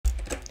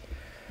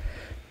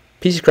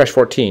PC Crash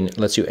 14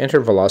 lets you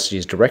enter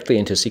velocities directly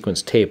into a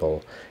sequence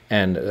table,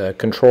 and the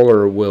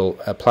controller will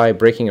apply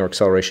braking or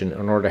acceleration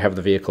in order to have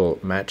the vehicle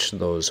match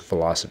those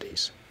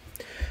velocities.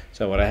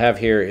 So what I have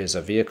here is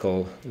a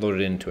vehicle loaded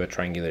into a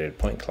triangulated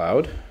point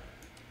cloud.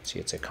 See,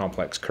 it's a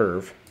complex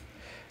curve.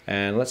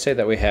 And let's say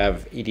that we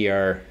have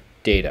EDR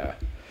data.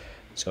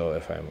 So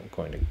if I'm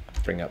going to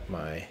bring up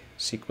my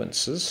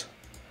sequences,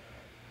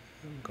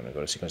 I'm going to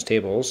go to sequence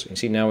tables. You can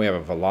see now we have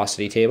a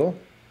velocity table.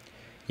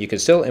 You can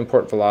still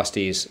import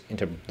velocities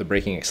into the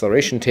braking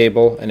acceleration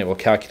table, and it will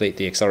calculate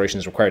the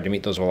accelerations required to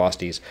meet those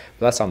velocities,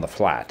 but that's on the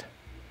flat.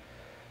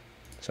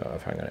 So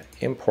if I'm going to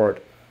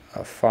import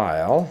a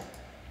file,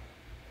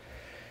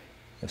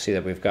 you'll see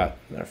that we've got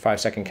a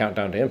 5-second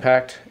countdown to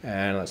impact,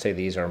 and let's say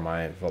these are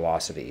my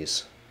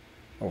velocities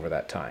over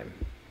that time.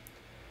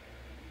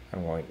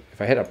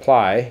 If I hit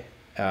apply,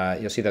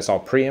 you'll see that's all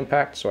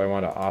pre-impact, so I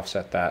want to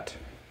offset that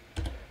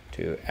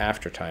to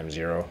after time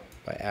 0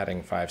 by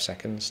adding 5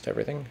 seconds to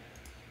everything.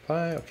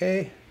 Apply,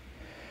 okay.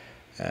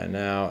 And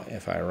now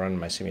if I run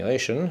my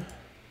simulation,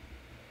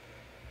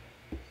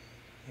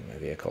 my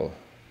vehicle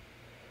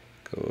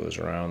goes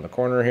around the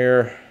corner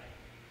here,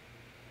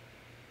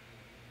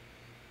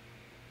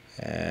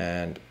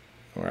 and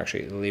we're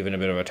actually leaving a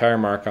bit of a tire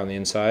mark on the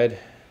inside.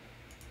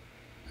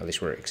 At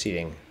least we're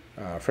exceeding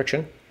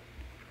friction.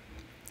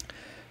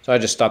 So I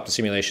just stopped the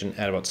simulation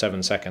at about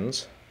 7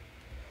 seconds.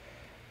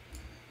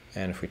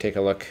 And if we take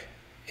a look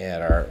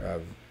at our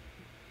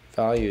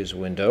values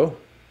window,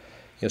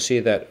 you'll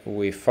see that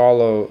we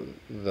follow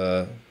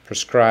the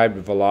prescribed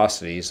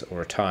velocities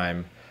over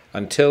time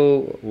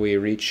until we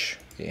reach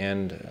the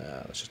end.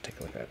 Let's just take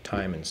a look at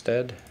time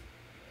instead.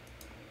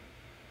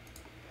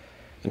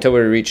 Until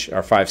we reach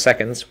our 5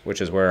 seconds, which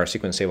is where our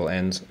sequence table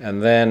ends,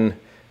 and then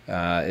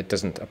it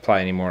doesn't apply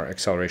any more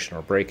acceleration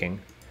or braking.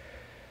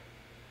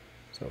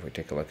 So if we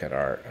take a look at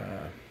our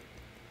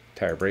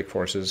tire brake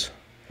forces,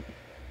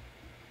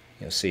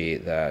 you'll see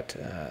that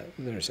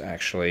there's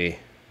actually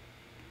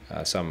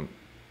some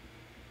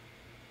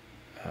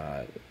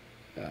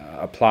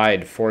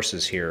applied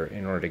forces here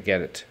in order to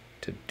get it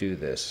to do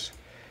this.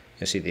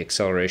 You'll see the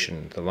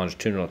acceleration, the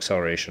longitudinal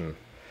acceleration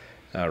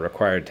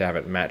required to have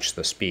it match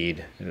the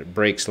speed. And it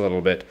brakes a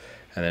little bit,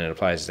 and then it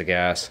applies the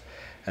gas.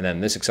 And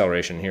then this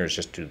acceleration here is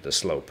just due to the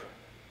slope.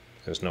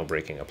 There's no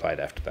braking applied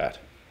after that.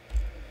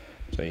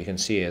 So you can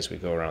see as we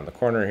go around the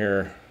corner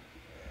here,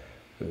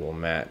 we will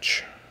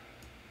match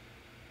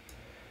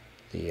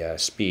the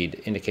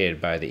speed indicated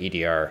by the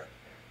EDR,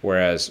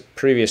 whereas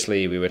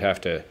previously we would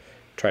have to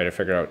try to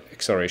figure out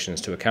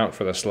accelerations to account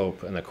for the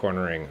slope and the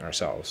cornering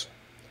ourselves.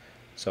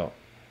 So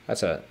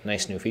that's a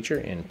nice new feature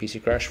in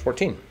PC Crash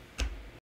 14.